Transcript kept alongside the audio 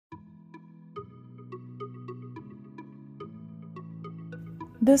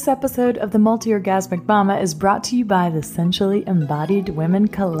This episode of the Multi-Orgasmic Mama is brought to you by the Sensually Embodied Women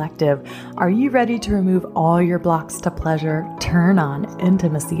Collective. Are you ready to remove all your blocks to pleasure, turn on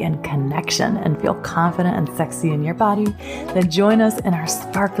intimacy and connection, and feel confident and sexy in your body? Then join us in our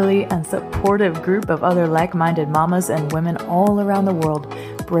sparkly and supportive group of other like-minded mamas and women all around the world,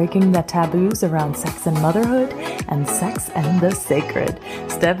 breaking the taboos around sex and motherhood and sex and the sacred,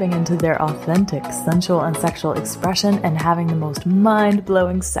 stepping into their authentic, sensual, and sexual expression and having the most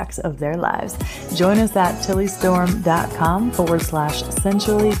mind-blowing sex of their lives. Join us at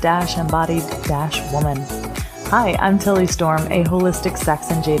tillystorm.com/sensually-embodied-woman. Hi, I'm Tilly Storm, a holistic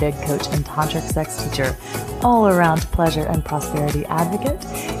sex and jaded coach and tantric sex teacher, all-around pleasure and prosperity advocate.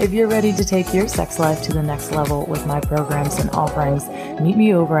 If you're ready to take your sex life to the next level with my programs and offerings, meet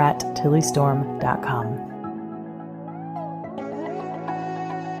me over at tillystorm.com.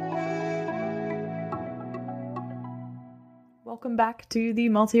 Welcome back to the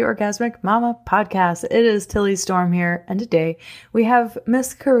Multi-Orgasmic Mama podcast. It is Tilly Storm here, and today we have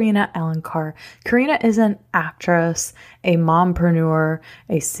Miss Carina Alencar. Carina is an actress, a mompreneur,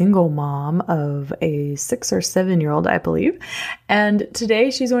 a single mom of a 6 or 7-year-old, I believe. And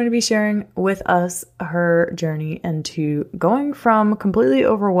today she's going to be sharing with us her journey into going from completely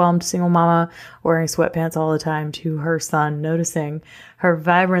overwhelmed single mama wearing sweatpants all the time to her son noticing her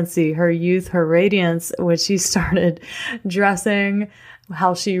vibrancy, her youth, her radiance when she started dressing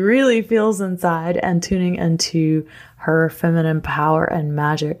how she really feels inside and tuning into her feminine power and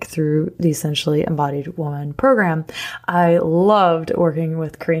magic through the Essentially Embodied Woman program. I loved working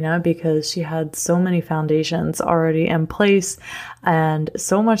with Carina because she had so many foundations already in place and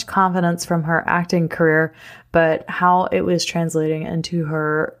so much confidence from her acting career, but how it was translating into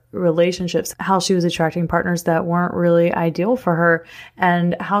her relationships, how she was attracting partners that weren't really ideal for her,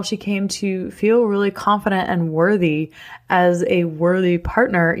 and how she came to feel really confident and worthy as a worthy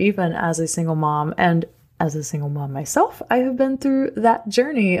partner, even as a single mom. And as a single mom myself, I have been through that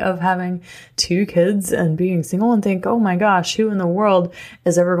journey of having 2 kids and being single and think, oh my gosh, who in the world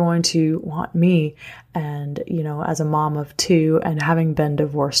is ever going to want me? And, you know, as a mom of 2 and having been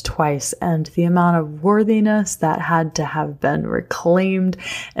divorced twice, and the amount of worthiness that had to have been reclaimed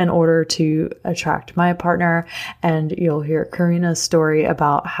in order to attract my partner. And you'll hear Carina's story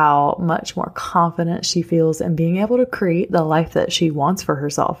about how much more confident she feels in being able to create the life that she wants for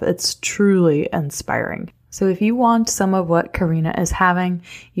herself. It's truly inspiring. So if you want some of what Carina is having,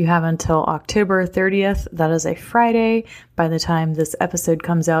 you have until October 30th. That is a Friday. By the time this episode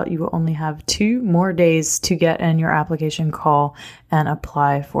comes out, you will only have 2 more days to get in your application call and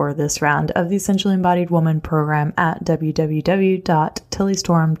apply for this round of the Essentially Embodied Woman program at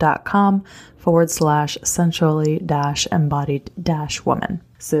www.tillystorm.com/sensually-embodied-woman.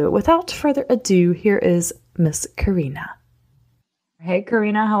 So without further ado, here is Miss Carina. Hey,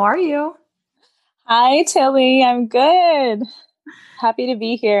 Carina, how are you? Hi, Tilly. I'm good. Happy to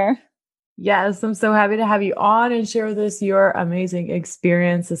be here. Yes, I'm so happy to have you on and share this, your amazing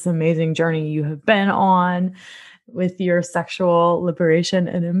experience, this amazing journey you have been on with your sexual liberation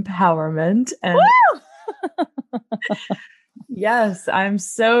and empowerment. And yes, I'm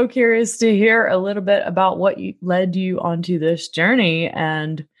so curious to hear a little bit about what led you onto this journey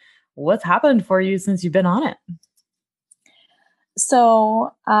and what's happened for you since you've been on it.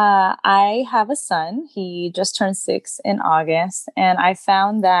 So I have a son. He just turned 6 in August. And I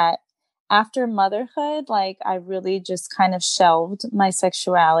found that after motherhood, I really just kind of shelved my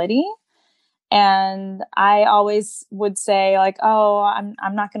sexuality. And I always would say oh,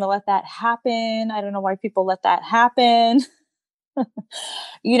 I'm not going to let that happen. I don't know why people let that happen.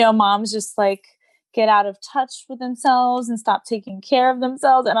 Moms just get out of touch with themselves and stop taking care of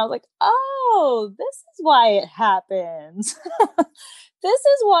themselves. And I was like, oh, this is why it happens. This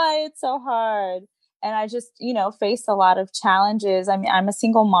is why it's so hard. And I just, faced a lot of challenges. I mean, I'm a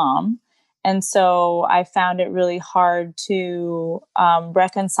single mom. And so I found it really hard to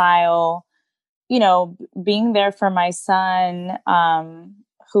reconcile, being there for my son,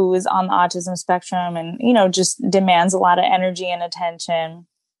 who is on the autism spectrum and, just demands a lot of energy and attention.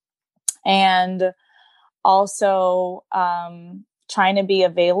 And also trying to be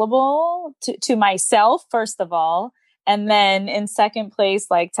available to myself, first of all, and then in second place,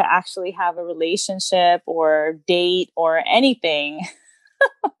 to actually have a relationship or date or anything.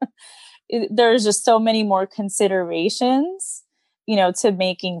 There's just so many more considerations, to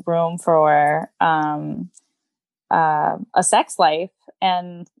making room for a sex life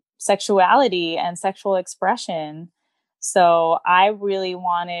and sexuality and sexual expression. So I really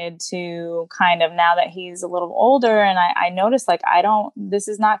wanted to kind of, now that he's a little older and I noticed this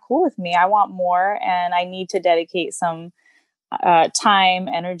is not cool with me. I want more and I need to dedicate some time,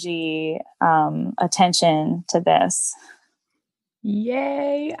 energy, attention to this.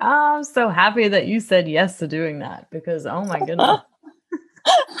 Yay. I'm so happy that you said yes to doing that because, oh my goodness.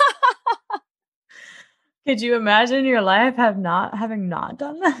 Could you imagine your life having not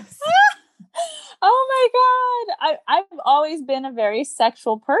done this? Oh my God. I've always been a very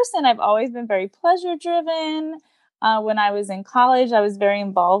sexual person. I've always been very pleasure driven. When I was in college, I was very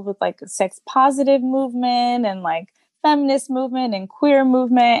involved with like sex positive movement and like feminist movement and queer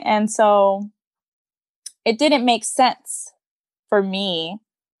movement. And so it didn't make sense for me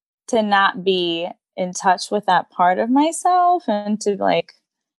to not be in touch with that part of myself and to like,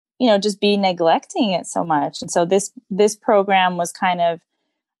 just be neglecting it so much. And so this program was kind of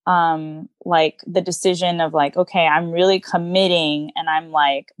like the decision of like, okay, I'm really committing and I'm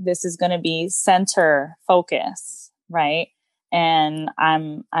like, this is going to be center focus. Right. And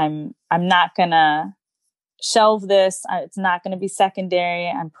I'm not going to shelve this. It's not going to be secondary.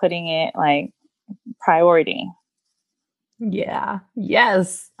 I'm putting it like priority. Yeah.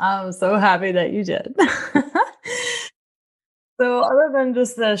 Yes. I'm so happy that you did. So, other than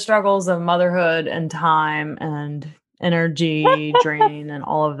just the struggles of motherhood and time and energy drain and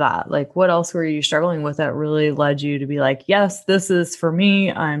all of that, like what else were you struggling with that really led you to be like, yes, this is for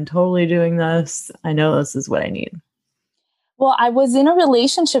me. I'm totally doing this. I know this is what I need. Well, I was in a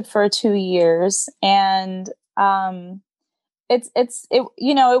relationship for 2 years and it's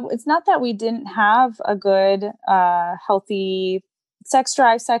not that we didn't have a good healthy sex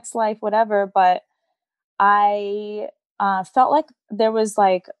drive, sex life, whatever, but I felt like there was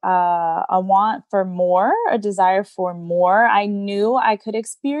like a want for more, a desire for more. I knew I could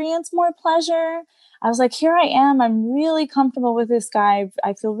experience more pleasure. I was like, here I am. I'm really comfortable with this guy.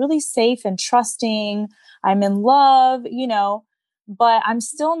 I feel really safe and trusting. I'm in love, but I'm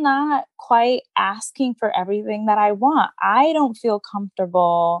still not quite asking for everything that I want. I don't feel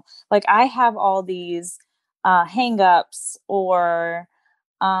comfortable. Like I have all these hangups or,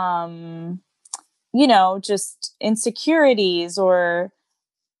 just insecurities or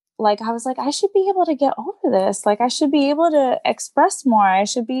like, I was like, I should be able to get over this. Like, I should be able to express more. I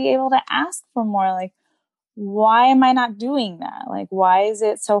should be able to ask for more. Like, why am I not doing that? Like, why is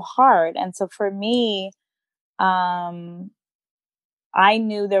it so hard? And so for me, I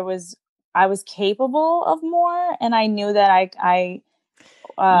knew I was capable of more. And I knew that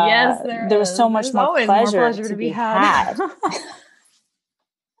Yes, there was there so is. much There's more always more pleasure pleasure to to be be had. had.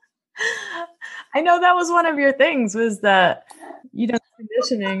 I know that was one of your things was that,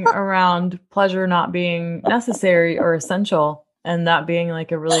 conditioning around pleasure not being necessary or essential. And that being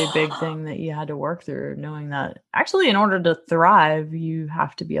like a really big thing that you had to work through, knowing that actually, in order to thrive, you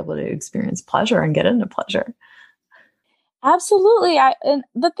have to be able to experience pleasure and get into pleasure. Absolutely. And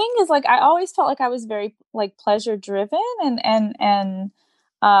the thing is like I always felt like I was very like pleasure driven and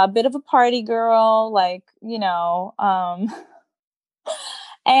a bit of a party girl, like,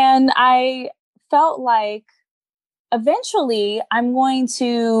 and I felt like eventually I'm going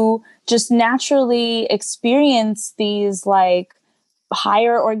to just naturally experience these like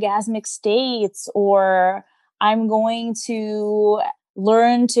higher orgasmic states, or I'm going to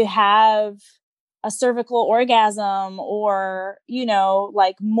learn to have a cervical orgasm, or,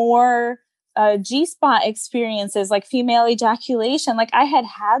 like more G-spot experiences, like female ejaculation. Like I had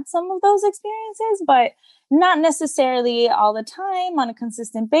some of those experiences, but not necessarily all the time on a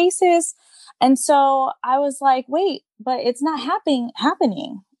consistent basis. And so I was like, wait, but it's not happening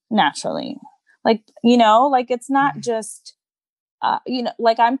naturally. Like, like it's not just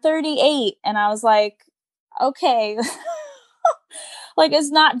like I'm 38 and I was like, okay, like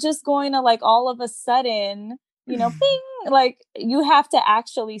it's not just going to like all of a sudden, bing, like you have to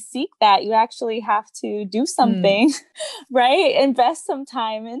actually seek that. You actually have to do something, right? Invest some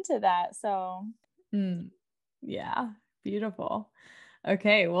time into that. So, Yeah, beautiful.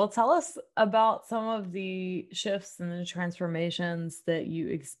 Okay, well, tell us about some of the shifts and the transformations that you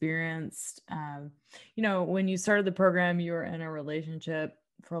experienced. When you started the program, you were in a relationship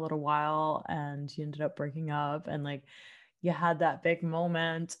for a little while and you ended up breaking up, and like you had that big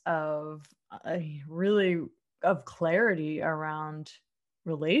moment of really of clarity around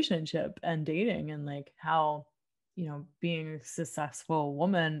relationship and dating, and like how, being a successful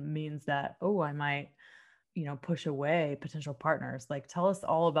woman means that, oh, I might push away potential partners. Like, tell us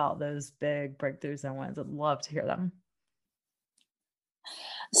all about those big breakthroughs and wins. I'd love to hear them.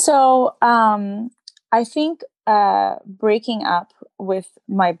 So, I think breaking up with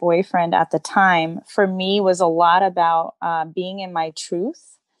my boyfriend at the time for me was a lot about being in my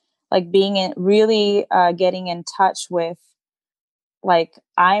truth, like being in really getting in touch with like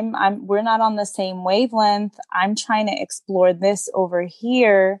we're not on the same wavelength. I'm trying to explore this over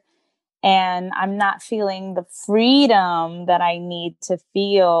here, and I'm not feeling the freedom that I need to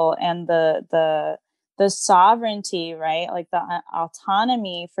feel, and the sovereignty, right? Like the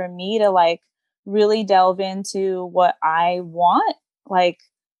autonomy for me to like really delve into what I want, like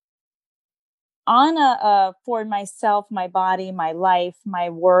on for myself, my body, my life, my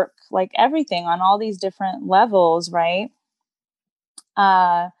work, like everything on all these different levels, right?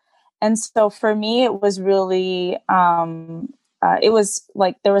 Uh, and so for me, it was really, it was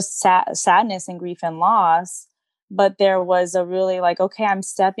like there was sadness and grief and loss, but there was a really like, okay, I'm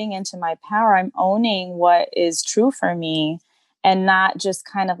stepping into my power. I'm owning what is true for me, and not just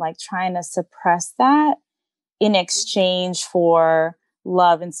kind of like trying to suppress that in exchange for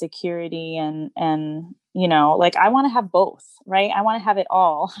love and security and like I want to have both, right? I want to have it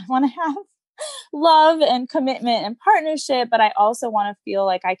all. I want to have love and commitment and partnership, but I also want to feel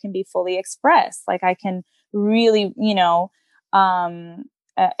like I can be fully expressed, like I can really, um,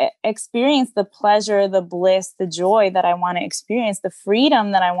 experience the pleasure, the bliss, the joy that I want to experience, the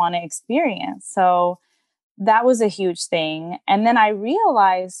freedom that I want to experience. So that was a huge thing. And then I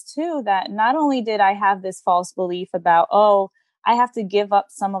realized too that not only did I have this false belief about, oh, I have to give up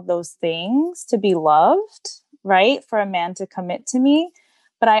some of those things to be loved, right? For a man to commit to me.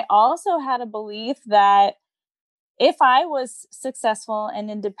 But I also had a belief that if I was successful and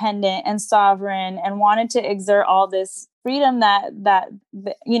independent and sovereign and wanted to exert all this freedom that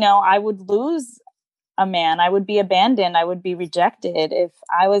I would lose a man. I would be abandoned. I would be rejected if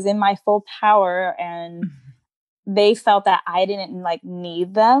I was in my full power and they felt that I didn't like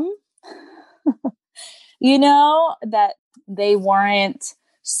need them, that they weren't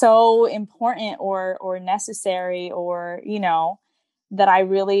so important or necessary, or, that I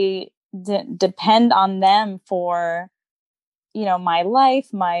really depend on them for, my life,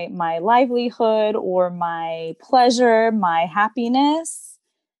 my livelihood, or my pleasure, my happiness,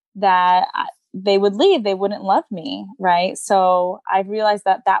 that they would leave, they wouldn't love me. Right. So I realized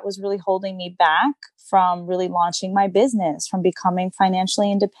that that was really holding me back from really launching my business, from becoming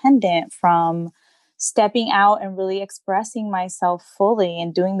financially independent, from stepping out and really expressing myself fully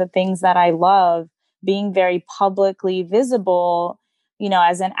and doing the things that I love, being very publicly visible,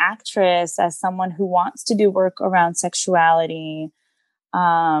 as an actress, as someone who wants to do work around sexuality,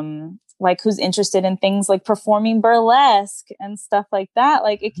 like who's interested in things like performing burlesque and stuff like that.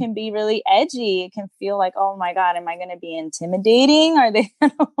 Like it can be really edgy. It can feel like, oh my God, am I going to be intimidating? Are they,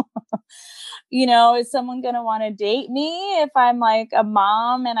 is someone going to want to date me if I'm like a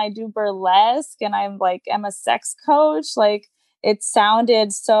mom and I do burlesque and I'm like, I'm a sex coach? Like it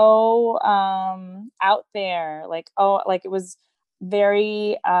sounded so out there. Like, oh, like it was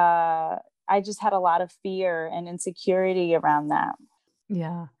very, I just had a lot of fear and insecurity around that.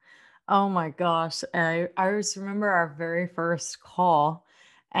 Yeah. Oh my gosh. I just remember our very first call,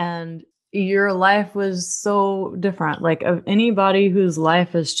 and your life was so different. Like, of anybody whose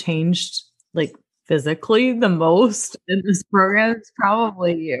life has changed, like physically the most in this program, it's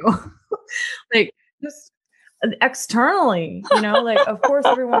probably you. Like, just externally, like, of course,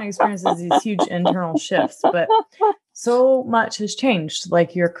 everyone experiences these huge internal shifts, but so much has changed,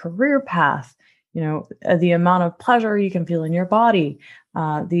 like your career path, the amount of pleasure you can feel in your body,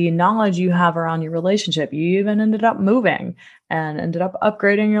 the knowledge you have around your relationship. You even ended up moving and ended up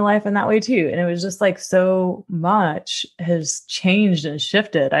upgrading your life in that way too. And it was just like so much has changed and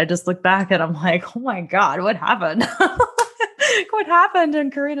shifted. I just look back and I'm like, oh my God, what happened? What happened in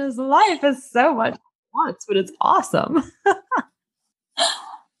Karina's life is so much at once, but it's awesome.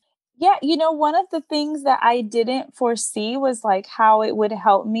 Yeah, one of the things that I didn't foresee was like how it would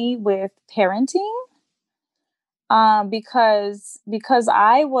help me with parenting. Because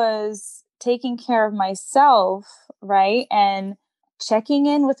I was taking care of myself, right? And checking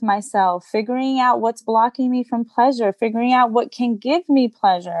in with myself, figuring out what's blocking me from pleasure, figuring out what can give me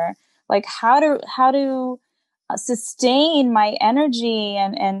pleasure, like how to sustain my energy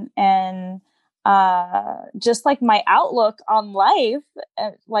and just like my outlook on life.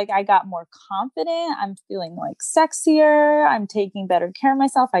 Like I got more confident. I'm feeling like sexier. I'm taking better care of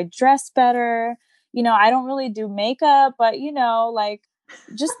myself. I dress better. I don't really do makeup, but like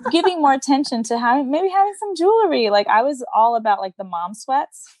just giving more attention to having some jewelry. Like I was all about like the mom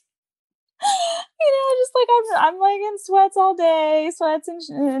sweats. Just like I'm like in sweats all day, sweats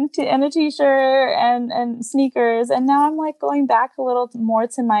and a t-shirt and sneakers. And now I'm like going back a little more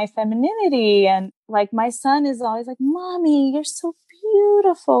to my femininity. And like my son is always like, Mommy, you're so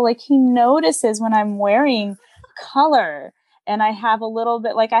beautiful. Like he notices when I'm wearing color and I have a little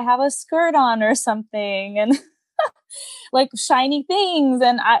bit, like I have a skirt on or something. And like shiny things.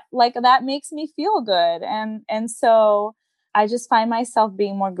 And I like, that makes me feel good. And so I just find myself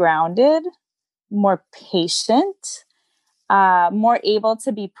being more grounded, more patient, more able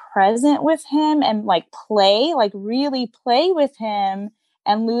to be present with him and like play, like really play with him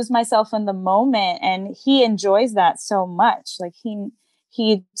and lose myself in the moment. And he enjoys that so much. Like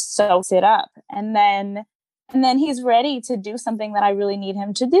he soaks it up. And then he's ready to do something that I really need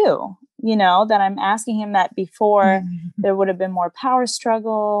him to do, that I'm asking him that before there would have been more power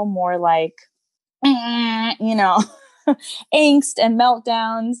struggle, more like, angst and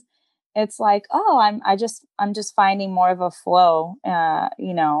meltdowns. It's like, oh, I'm just finding more of a flow, and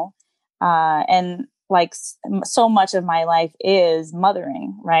like so much of my life is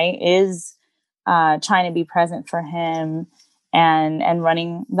mothering, right? Is trying to be present for him and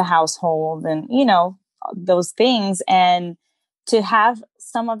running the household and, those things. And to have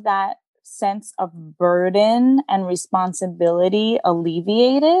some of that sense of burden and responsibility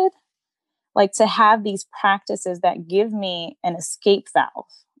alleviated, like to have these practices that give me an escape valve,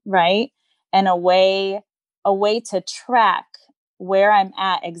 right? And a way to track where I'm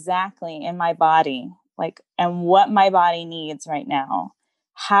at exactly in my body, like, and what my body needs right now.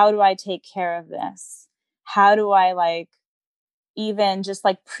 How do I take care of this? How do I like even just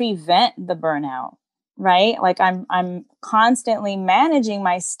like prevent the burnout, right? Like I'm constantly managing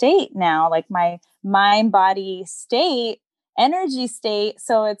my state now, like my mind, body state, energy state.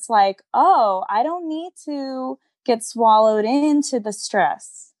 So it's like, oh, I don't need to get swallowed into the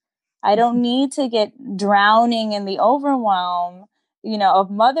stress. I don't need to get drowning in the overwhelm,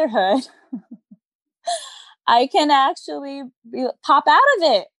 of motherhood. I can actually pop out of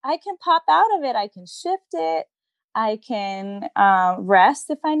it. I can pop out of it. I can shift it. I can rest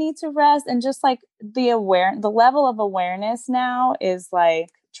if I need to rest. And just like the level of awareness now is like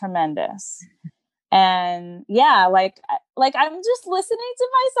tremendous. And yeah, like I'm just listening to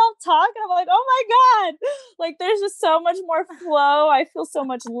myself talk and I'm like, oh my God, like there's just so much more flow. I feel so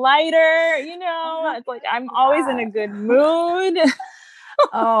much lighter, it's like I'm always in a good mood.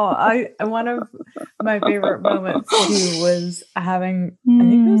 One of my favorite moments too was having, I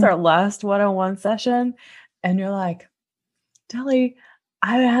think it was our last one-on-one session. And you're like, Telly,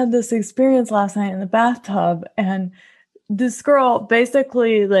 I had this experience last night in the bathtub, and this girl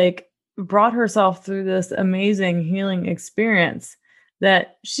basically like brought herself through this amazing healing experience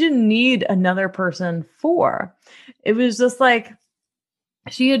that she didn't need another person for. It was just like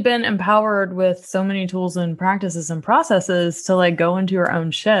she had been empowered with so many tools and practices and processes to like go into her own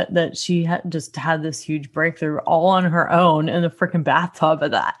shit that she had just had this huge breakthrough all on her own in the freaking bathtub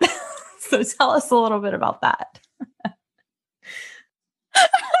of that. So tell us a little bit about that.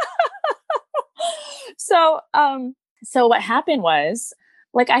 So what happened was,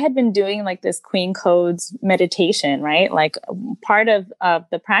 like, I had been doing like this Queen Codes meditation, right? Like part of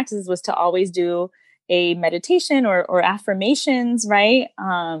the practices was to always do a meditation or affirmations, right?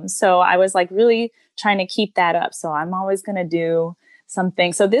 So I was like really trying to keep that up. So I'm always going to do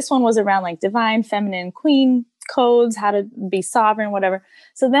something. So this one was around like divine, feminine, queen codes, how to be sovereign, whatever.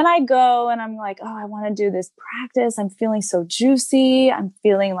 So then I go and I'm like, oh, I want to do this practice. I'm feeling so juicy. I'm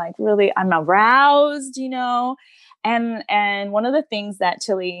feeling like really, I'm aroused, And one of the things that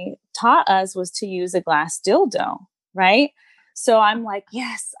Tilly taught us was to use a glass dildo, right? So I'm like,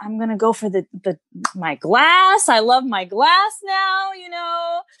 yes, I'm going to go for my glass. I love my glass now,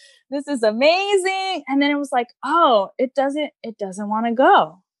 this is amazing. And then it was like, oh, it doesn't want to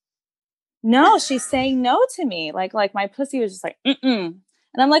go. No, she's saying no to me. Like my pussy was just like, mm-mm.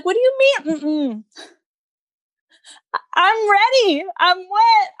 And I'm like, what do you mean? Mm-mm. I'm ready. I'm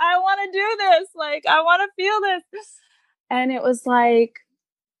wet. I want to do this. Like, I want to feel this. And it was like,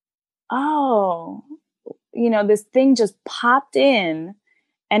 oh, this thing just popped in,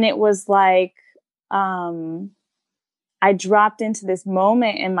 and it was like, I dropped into this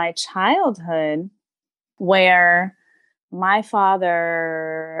moment in my childhood where my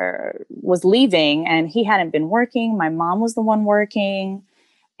father was leaving and he hadn't been working. My mom was the one working,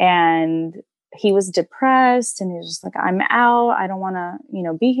 and he was depressed, and he was just like, I'm out. I don't want to,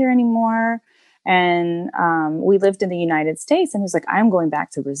 be here anymore. And we lived in the United States, and he was like, I'm going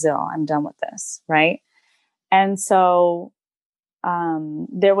back to Brazil. I'm done with this. Right. And so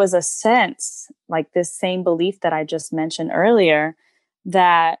there was a sense, like this same belief that I just mentioned earlier,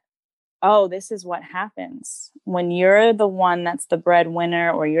 that, oh, this is what happens when you're the one that's the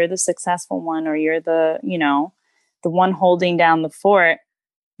breadwinner, or you're the successful one, or you're the one holding down the fort.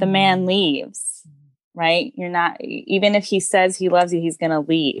 The man leaves, right? You're not, even if he says he loves you, he's going to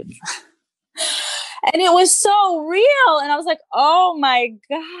leave. And it was so real. And I was like, oh my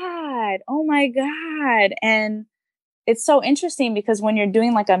God. And it's so interesting because when you're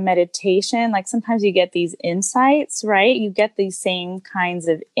doing like a meditation, like sometimes you get these insights, right? You get these same kinds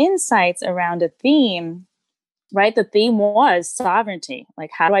of insights around a theme, right? The theme was sovereignty.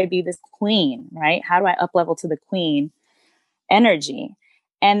 Like, how do I be this queen, right? How do I up level to the queen energy?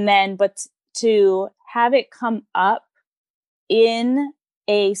 And then, but to have it come up in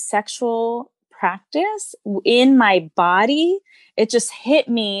a sexual practice in my body, it just hit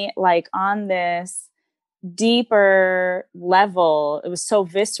me like on this deeper level. It was so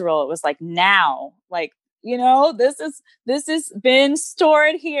visceral. It was like, now, like, this has been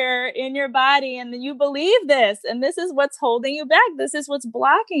stored here in your body, and then you believe this, and this is what's holding you back. This is what's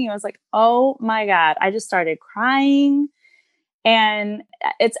blocking you. I was like, oh my God. I just started crying. And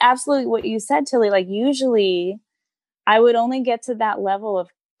it's absolutely what you said, Tilly. Like, usually I would only get to that level of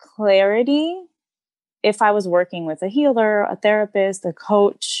clarity if I was working with a healer, a therapist, a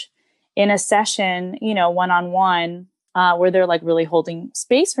coach in a session, one-on-one, where they're like really holding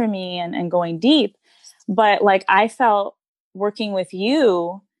space for me and going deep. But like, I felt working with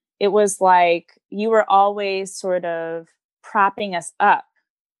you, it was like you were always sort of propping us up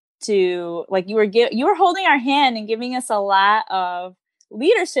to, like, you were holding our hand and giving us a lot of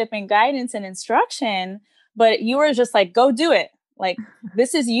leadership and guidance and instruction, but you were just like, go do it. Like,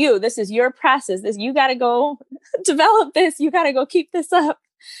 this is you. This is your process. You got to go develop this. You got to go keep this up.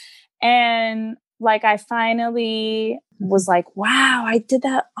 And like, I finally was like, wow, I did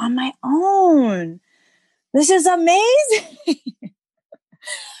that on my own. This is amazing.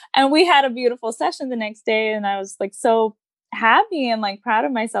 And we had a beautiful session the next day. And I was like, so happy and like proud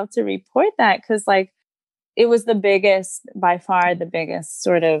of myself to report that. Cause like, it was by far the biggest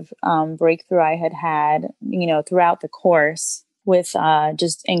sort of breakthrough I had, throughout the course with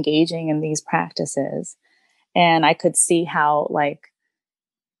just engaging in these practices. And I could see how like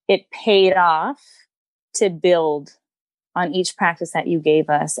it paid off to build on each practice that you gave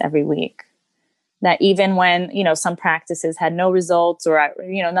us every week. That even when, some practices had no results or,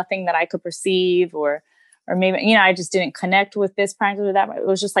 nothing that I could perceive or maybe, I just didn't connect with this practice or that. It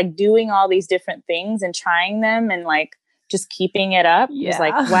was just like doing all these different things and trying them and like just keeping it up. Yeah. It was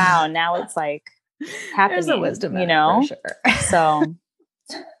like, wow, now it's like happening. There's a wisdom in it, for sure. So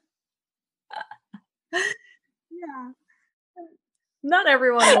yeah. Not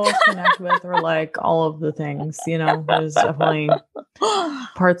everyone will connect with or like all of the things, there's definitely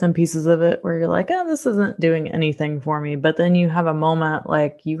parts and pieces of it where you're like, oh, this isn't doing anything for me. But then you have a moment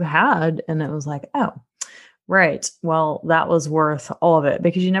like you had, and it was like, oh, right. Well, that was worth all of it,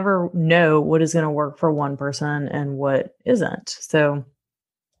 because you never know what is going to work for one person and what isn't. So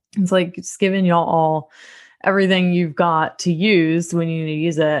it's like it's giving y'all all everything you've got to use when you need to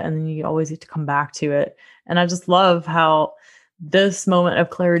use it. And then you always get to come back to it. And I just love how this moment of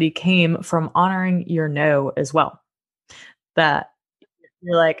clarity came from honoring your no as well. That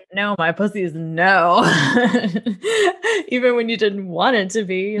you're like, no, my pussy is no. Even when you didn't want it to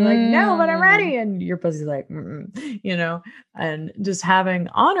be, you're like, no, but I'm ready. And your pussy's like, and just having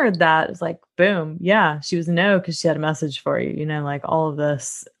honored that is like, boom. Yeah, she was no, because she had a message for you, like all of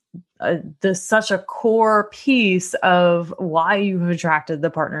this. This such a core piece of why you have attracted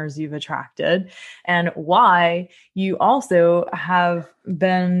the partners you've attracted, and why you also have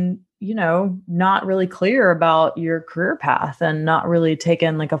been, not really clear about your career path and not really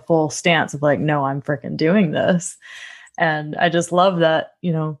taken like a full stance of like, no, I'm freaking doing this. And I just love that,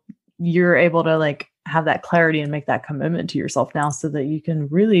 you're able to like have that clarity and make that commitment to yourself now so that you can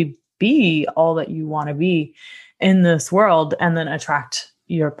really be all that you want to be in this world, and then attract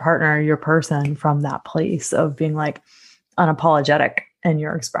your partner, your person from that place of being like unapologetic in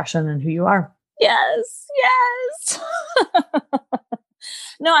your expression and who you are. Yes.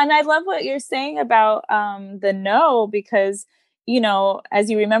 No, and I love what you're saying about the no, because, as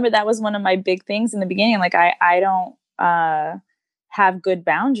you remember, that was one of my big things in the beginning. Like I don't have good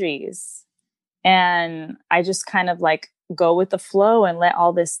boundaries, and I just kind of like go with the flow and let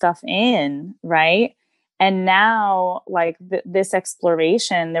all this stuff in, right? And now, like this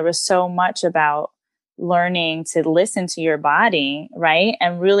exploration, there was so much about learning to listen to your body, right?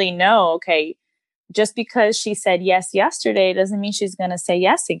 And really know, okay, just because she said yes yesterday doesn't mean she's going to say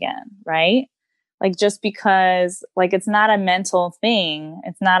yes again, right? Like, just because, like, it's not a mental thing.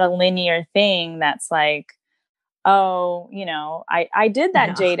 It's not a linear thing that's like, oh, I did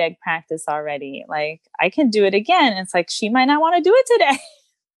that jade egg practice already. Like, I can do it again. It's like, she might not want to do it today.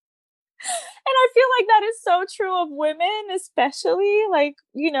 And I feel like that is so true of women, especially. Like,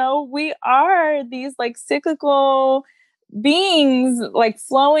 we are these like cyclical beings, like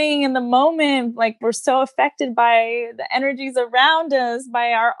flowing in the moment. Like, we're so affected by the energies around us,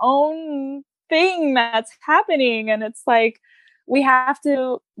 by our own thing that's happening. And it's like, we have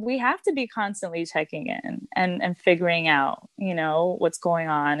to be constantly checking in and figuring out, what's going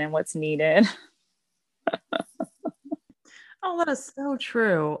on and what's needed. Oh, that is so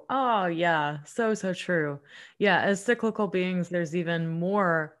true. Oh, yeah. So, so true. Yeah. As cyclical beings, there's even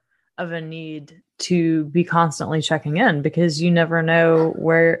more of a need to be constantly checking in because you never know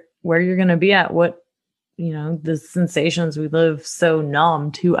where you're going to be at, the sensations we live so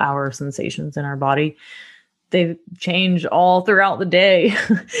numb to our sensations in our body. They change all throughout the day.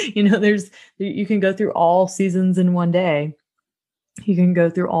 You can go through all seasons in one day. You can go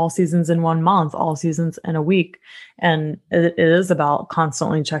through all seasons in 1 month, all seasons in a week. And it is about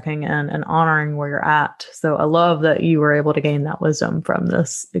constantly checking in and honoring where you're at. So I love that you were able to gain that wisdom from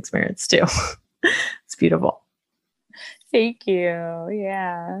this experience too. It's beautiful. Thank you.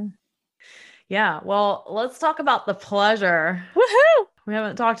 Yeah. Yeah. Well, let's talk about the pleasure. Woohoo! We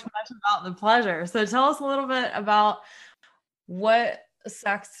haven't talked much about the pleasure. So tell us a little bit about what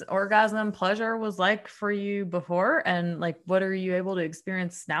sex orgasm pleasure was like for you before, and like what are you able to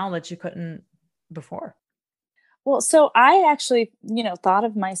experience now that you couldn't before? Well, so I actually, thought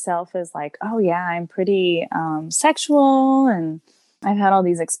of myself as like, oh yeah, I'm pretty sexual and I've had all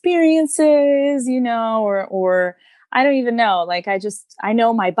these experiences, or I don't even know. Like I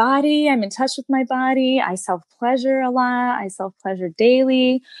know my body, I'm in touch with my body. I self-pleasure a lot. I self-pleasure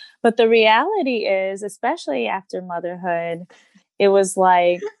daily. But the reality is, especially after motherhood, it was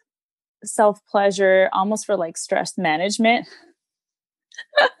like self-pleasure almost for like stress management.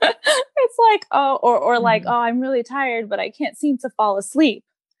 It's like, or like, oh, I'm really tired, but I can't seem to fall asleep.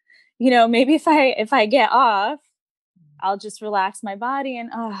 Maybe if I get off, I'll just relax my body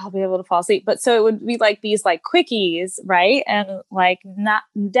and I'll be able to fall asleep. But so it would be like these like quickies, right? And like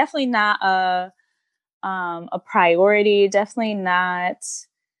definitely not a priority, definitely not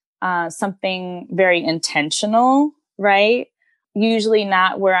something very intentional, right? Usually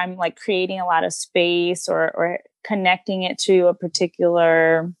not where I'm like creating a lot of space or connecting it to a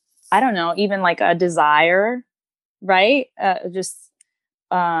particular, I don't know, even like a desire, right?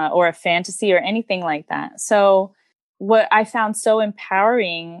 Or a fantasy or anything like that. So what I found so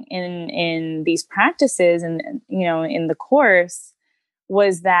empowering in these practices and, in the course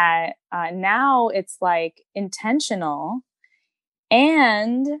was that now it's like intentional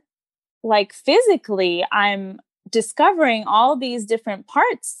and like physically I'm discovering all these different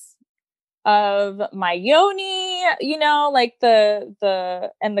parts of my yoni, like and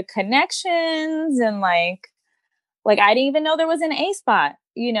the connections and like I didn't even know there was an A spot,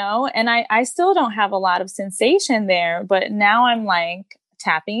 and I still don't have a lot of sensation there, but now I'm like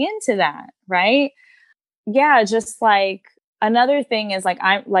tapping into that. Right. Yeah. Just like another thing is like,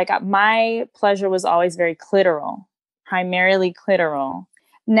 my pleasure was always very clitoral, primarily clitoral.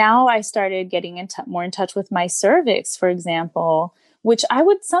 Now I started getting more in touch with my cervix, for example, which I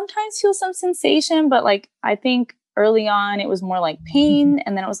would sometimes feel some sensation, but like, I think early on it was more like pain.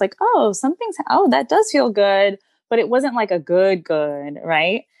 And then it was like, oh, that does feel good, but it wasn't like a good,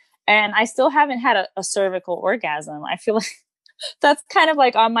 right? And I still haven't had a cervical orgasm. I feel like that's kind of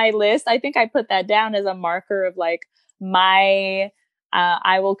like on my list. I think I put that down as a marker of like I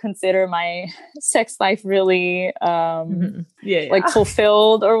will consider my sex life really like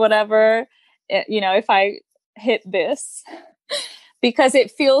fulfilled or whatever, if I hit this, because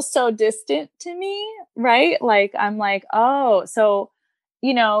it feels so distant to me, right? Like I'm like, oh, so,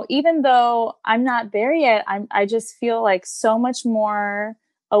 even though I'm not there yet, I just feel like so much more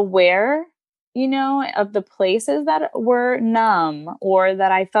aware, of the places that were numb or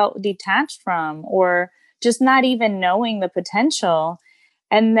that I felt detached from, or just not even knowing the potential.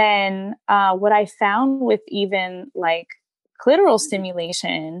 And then what I found with even like clitoral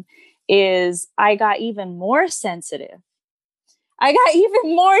stimulation is I got even more sensitive. Like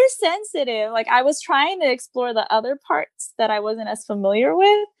I was trying to explore the other parts that I wasn't as familiar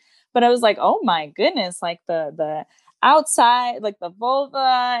with, but I was like, oh my goodness, like the outside, like the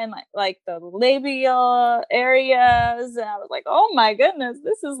vulva and like the labial areas. And I was like, oh my goodness,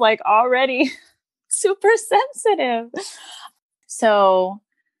 this is like already super sensitive. So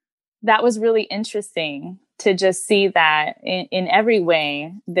that was really interesting to just see that in every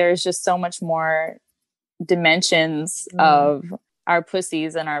way, there's just so much more dimensions of our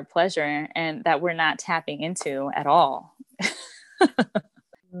pussies and our pleasure, and that we're not tapping into at all.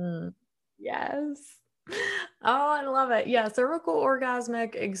 Yes. Oh, I love it. Yeah. Cervical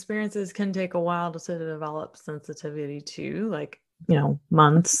orgasmic experiences can take a while to develop sensitivity to, like,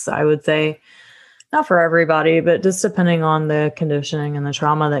 months, I would say. Not for everybody, but just depending on the conditioning and the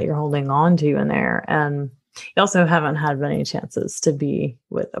trauma that you're holding on to in there. And You also haven't had many chances to be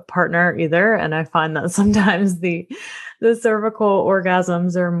with a partner either. And I find that sometimes the cervical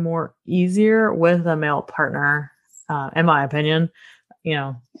orgasms are more easier with a male partner, in my opinion. You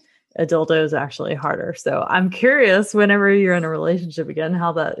know, a dildo is actually harder. So I'm curious whenever you're in a relationship again,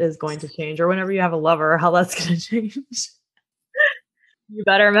 how that is going to change, or whenever you have a lover, how that's going to change. You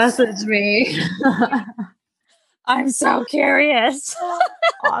better message me. I'm so curious.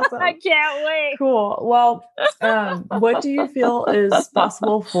 Awesome. I can't wait. Cool. Well, what do you feel is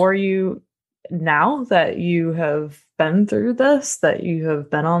possible for you now that you have been through this, that you have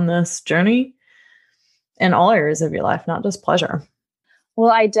been on this journey in all areas of your life, not just pleasure?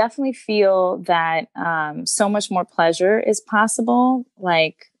 Well, I definitely feel that so much more pleasure is possible.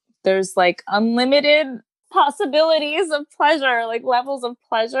 Like there's like unlimited possibilities of pleasure, like levels of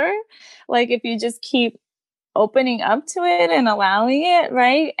pleasure. Like if you just keep opening up to it and allowing it,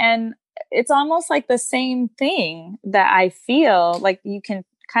 right? And it's almost like the same thing that I feel like you can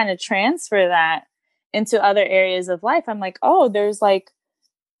kind of transfer that into other areas of life. I'm like, oh, there's like,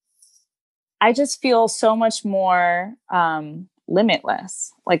 I just feel so much more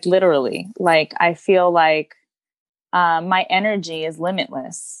limitless, like literally. Like I feel like my energy is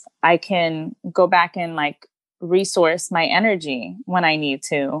limitless. I can go back and like resource my energy when I need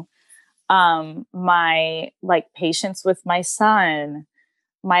to. My like patience with my son,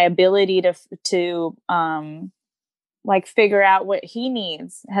 my ability to like figure out what he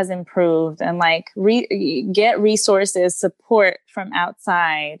needs has improved, and like get resources, support from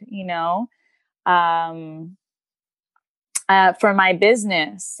outside, you know. Um, for my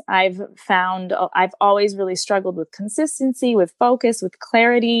business, I've found I've always really struggled with consistency, with focus, with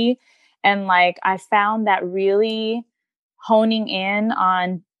clarity. And like, I found that really honing in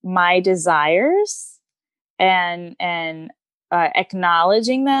on my desires and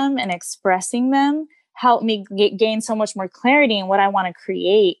acknowledging them and expressing them helped me gain so much more clarity in what I want to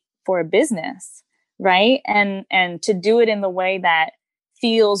create for a business. Right. And to do it in the way that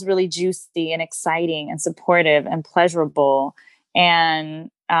feels really juicy and exciting and supportive and pleasurable, and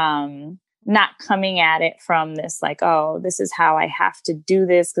not coming at it from this like, oh, this is how I have to do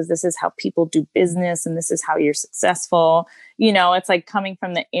this because this is how people do business and this is how you're successful. You know, it's like coming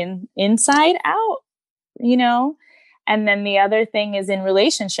from the inside out, you know. And then the other thing is in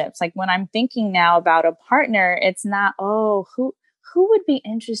relationships, like when I'm thinking now about a partner, it's not, oh, who would be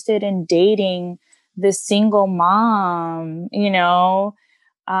interested in dating this single mom, you know,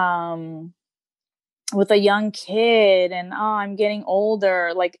 with a young kid, and oh, I'm getting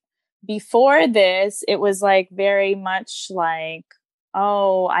older. Like before this, it was like very much like,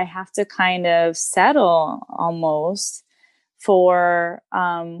 oh, I have to kind of settle almost for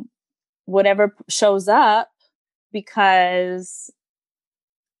whatever shows up, because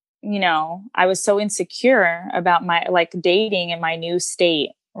you know, I was so insecure about my like dating in my new state,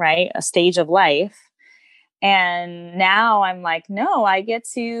 right? A stage of life. And now I'm like, no, I get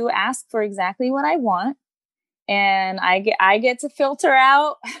to ask for exactly what I want. And I get to filter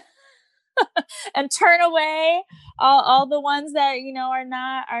out and turn away all the ones that, you know, are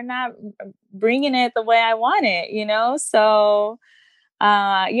not bringing it the way I want it, you know? So,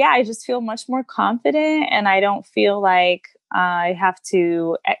 yeah, I just feel much more confident, and I don't feel like I have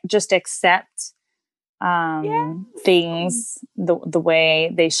to just accept things the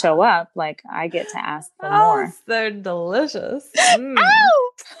way they show up. Like I get to ask for more. They're delicious.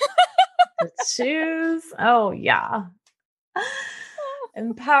 Oh! The choose. Oh yeah.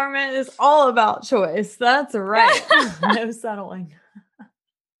 Empowerment is all about choice. That's right. No settling.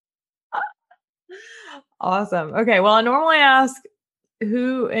 Awesome. Okay. Well, I normally ask,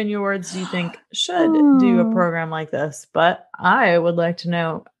 who, in your words, do you think should do a program like this? But I would like to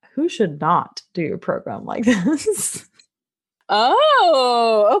know, who should not do a program like this?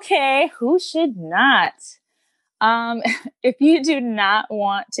 Oh, okay. Who should not? If you do not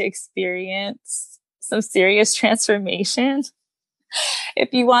want to experience some serious transformation,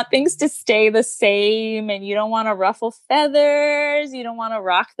 if you want things to stay the same and you don't want to ruffle feathers, you don't want to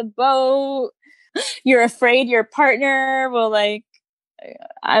rock the boat, you're afraid your partner will like,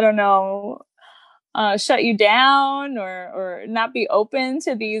 I don't know, shut you down or not be open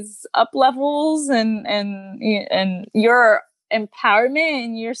to these up levels and your empowerment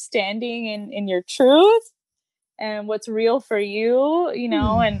and your standing in your truth and what's real for you, you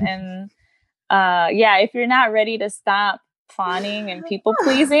know, and yeah, if you're not ready to stop fawning and people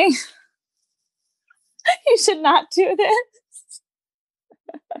pleasing, you should not do this.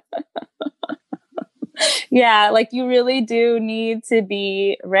 Yeah, like you really do need to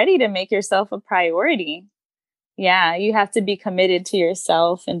be ready to make yourself a priority, Yeah, you have to be committed to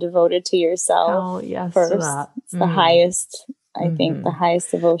yourself and devoted to yourself Hell yes to first. that. It's the highest, I think, the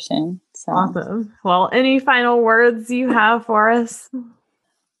highest devotion. So Awesome. Well, any final words you have for us?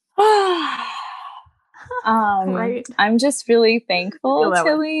 Right. I'm just really thankful, that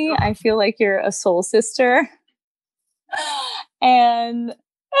way. Tilly. I feel like you're a soul sister. And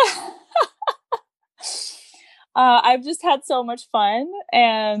I've just had so much fun.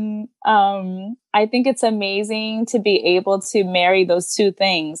 And I think it's amazing to be able to marry those two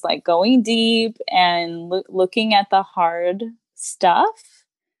things, like going deep and looking at the hard stuff,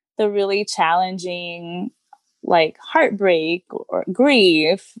 the really challenging, like heartbreak or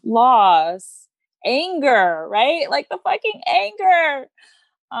grief, loss, anger, right? Like the fucking anger.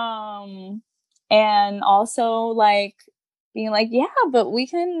 And also like being like, yeah, but we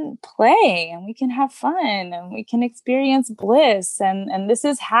can play and we can have fun and we can experience bliss. And this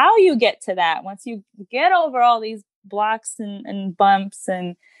is how you get to that. Once you get over all these blocks and bumps,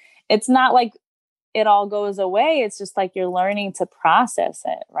 and it's not like it all goes away. It's just like you're learning to process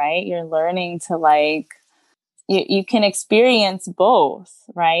it, right? You're learning to like, you can experience both,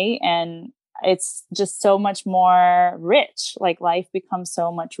 right? And it's just so much more rich. Like life becomes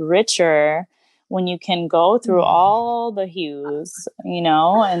so much richer when you can go through all the hues, you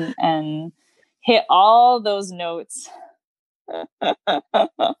know, and hit all those notes.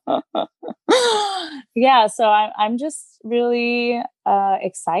 Yeah, so I'm just really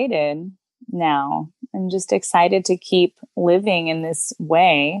excited now. I'm just excited to keep living in this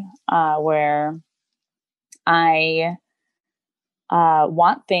way where I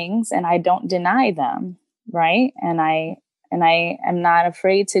want things and I don't deny them, right? And I am not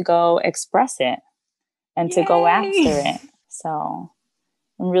afraid to go express it and to go after it. So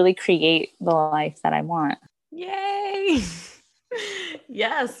and really create the life that I want. Yay!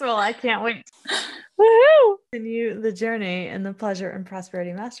 Yes. Well, I can't wait. Woohoo! Continue the journey in the Pleasure and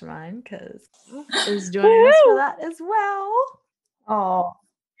Prosperity Mastermind because is joining us for that as well. Oh,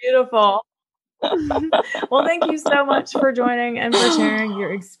 beautiful. Well, thank you so much for joining and for sharing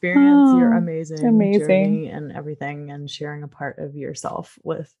your experience, your amazing journey and everything, and sharing a part of yourself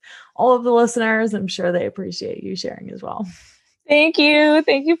with all of the listeners. I'm sure they appreciate you sharing as well. Thank you.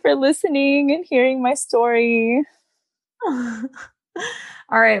 Thank you for listening and hearing my story.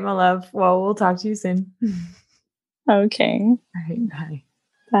 All right, my love. Well, we'll talk to you soon. Okay. All right, bye.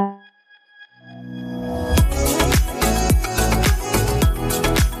 Bye.